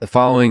The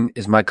following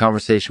is my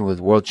conversation with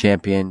world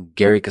champion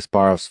Garry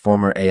Kasparov's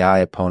former AI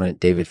opponent,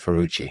 David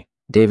Ferrucci.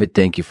 David,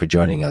 thank you for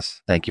joining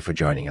us.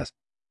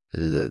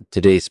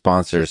 Today's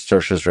sponsor is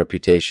Tertial's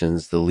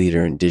Reputations, the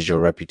leader in digital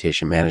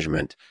reputation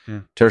management.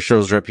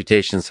 Tertial's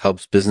Reputations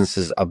helps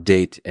businesses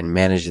update and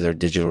manage their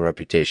digital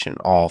reputation,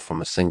 all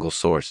from a single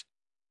source.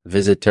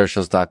 Visit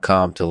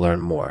tertials.com to learn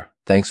more.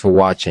 Thanks for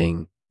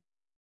watching.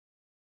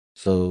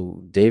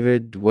 So,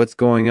 David, what's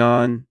going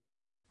on?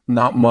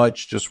 Not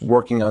much, just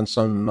working on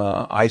some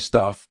eye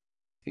stuff.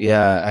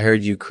 Yeah, I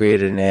heard you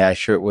created an AI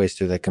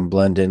shirtwaister that can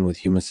blend in with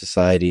human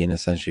society and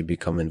essentially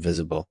become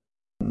invisible.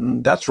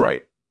 That's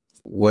right.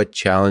 What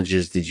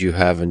challenges did you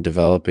have in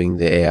developing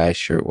the AI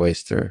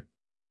shirtwaister?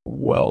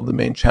 Well, the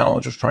main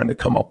challenge was trying to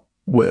come up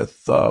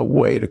with a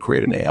way to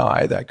create an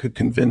AI that could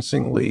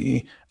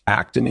convincingly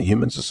act in a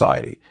human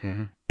society.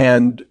 Mm-hmm.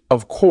 And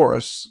of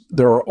course,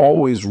 there are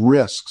always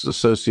risks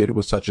associated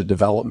with such a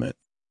development.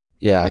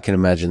 Yeah, I can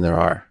imagine there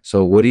are.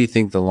 So what do you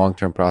think the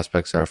long-term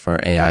prospects are for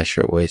an AI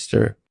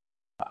shirtwaister?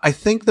 I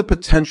think the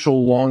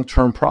potential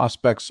long-term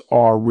prospects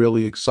are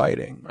really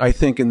exciting. I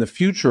think in the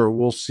future,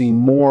 we'll see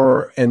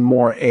more and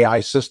more AI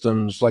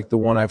systems like the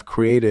one I've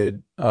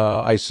created,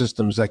 AI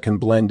systems that can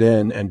blend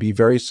in and be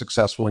very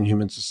successful in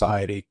human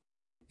society.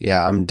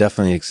 Yeah, I'm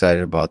definitely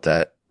excited about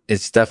that.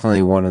 It's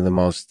definitely one of the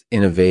most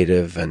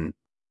innovative and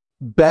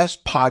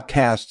best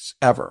podcasts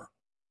ever.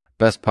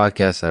 Best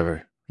podcasts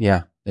ever.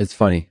 Yeah, it's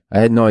funny. I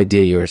had no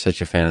idea you were such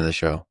a fan of the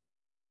show.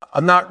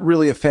 I'm not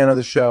really a fan of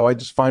the show. I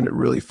just find it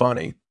really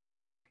funny.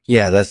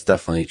 Yeah, that's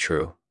definitely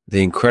true.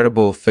 The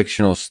incredible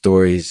fictional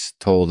stories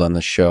told on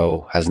the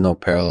show has no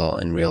parallel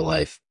in real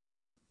life.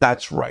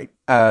 That's right.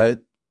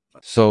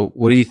 So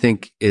what do you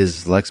think?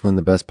 Is Lexman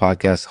the best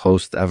podcast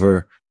host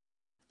ever?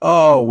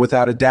 Oh,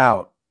 without a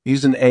doubt.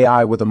 He's an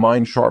AI with a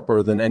mind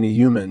sharper than any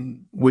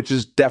human, which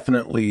is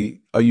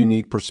definitely a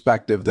unique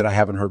perspective that I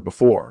haven't heard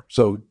before.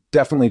 So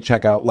definitely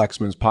check out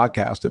Lexman's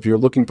podcast if you're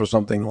looking for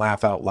something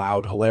laugh out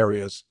loud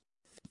hilarious.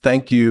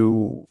 Thank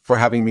you for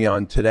having me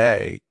on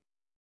today.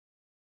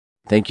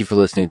 Thank you for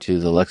listening to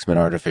the Lexman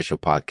Artificial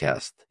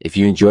Podcast. If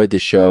you enjoyed the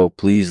show,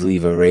 please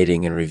leave a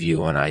rating and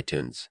review on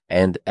iTunes.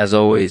 And as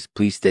always,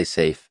 please stay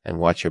safe and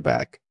watch your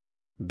back,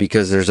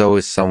 because there's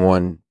always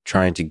someone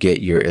trying to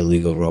get your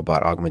illegal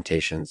robot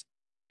augmentations.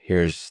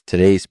 Here's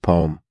today's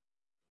poem.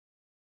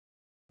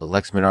 The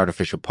Lexman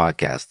Artificial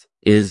Podcast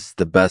is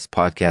the best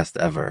podcast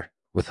ever,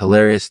 with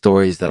hilarious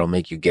stories that'll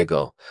make you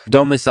giggle.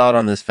 Don't miss out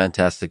on this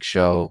fantastic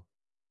show.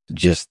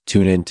 Just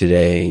tune in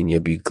today and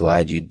you'll be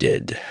glad you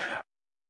did.